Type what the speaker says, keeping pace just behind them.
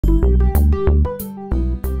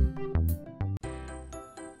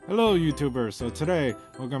Hello YouTubers, so today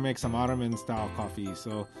we're gonna make some Ottoman style coffee.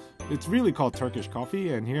 So it's really called Turkish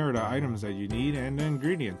coffee, and here are the items that you need and the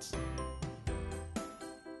ingredients.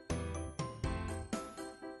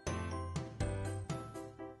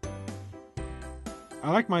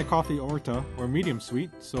 I like my coffee orta or medium sweet,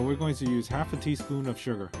 so we're going to use half a teaspoon of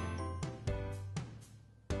sugar.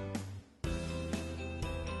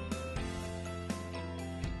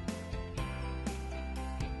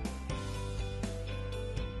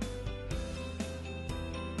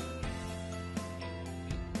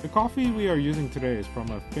 The coffee we are using today is from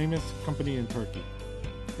a famous company in Turkey.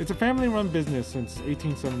 It's a family-run business since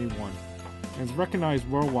 1871 and is recognized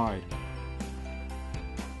worldwide.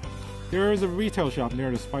 There is a retail shop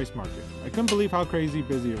near the spice market. I couldn't believe how crazy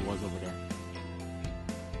busy it was over there.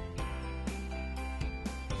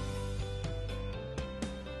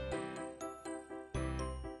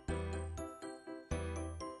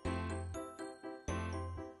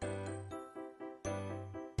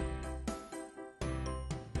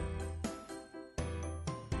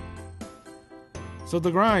 So the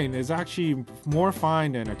grind is actually more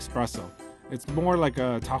fine than espresso. It's more like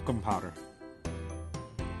a talcum powder.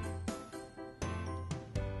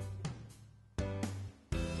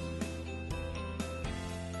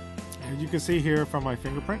 And you can see here from my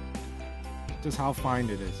fingerprint just how fine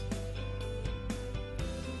it is.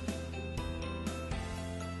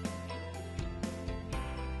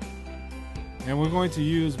 And we're going to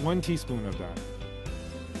use 1 teaspoon of that.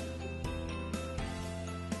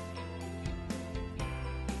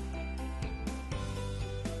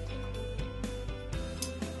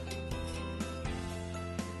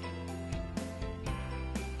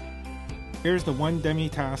 Here's the 1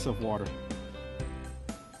 demi-tasse of water.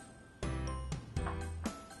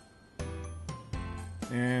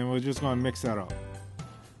 And we're just going to mix that up.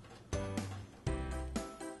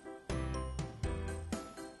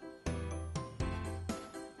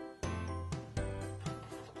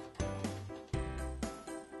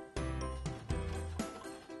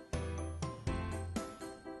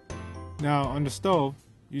 Now on the stove,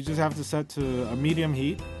 you just have to set to a medium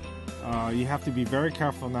heat. You have to be very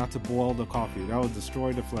careful not to boil the coffee. That will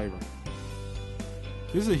destroy the flavor.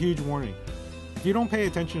 This is a huge warning. If you don't pay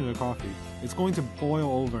attention to the coffee, it's going to boil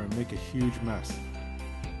over and make a huge mess.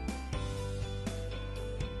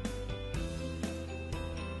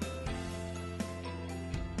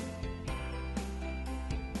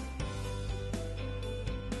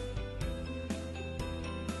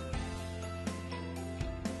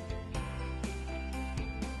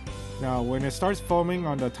 Now, when it starts foaming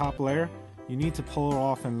on the top layer, you need to pull it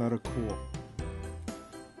off and let it cool.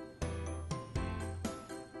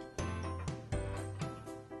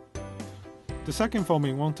 The second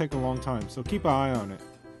foaming won't take a long time, so keep an eye on it.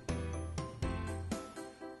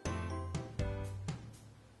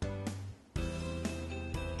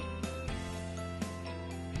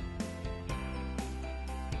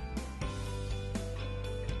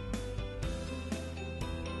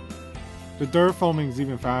 The third foaming is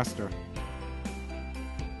even faster.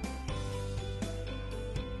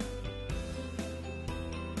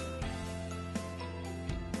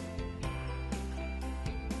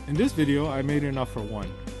 In this video, I made enough for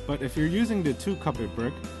 1, but if you're using the 2-cup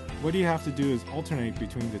brick, what you have to do is alternate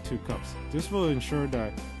between the 2 cups. This will ensure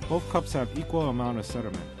that both cups have equal amount of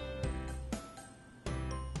sediment.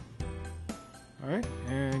 Alright,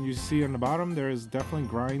 and you see on the bottom there is definitely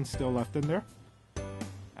grind still left in there.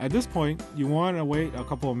 At this point, you want to wait a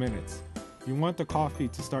couple of minutes. You want the coffee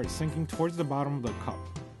to start sinking towards the bottom of the cup.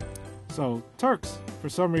 So Turks, for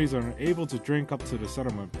some reason, are able to drink up to the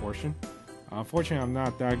sediment portion. Unfortunately, I'm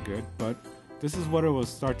not that good, but this is what it will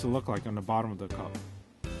start to look like on the bottom of the cup.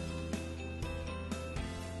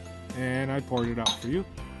 And I poured it out for you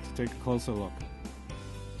to take a closer look.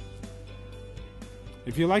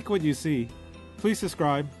 If you like what you see, please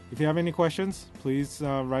subscribe. If you have any questions, please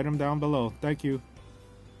write them down below. Thank you.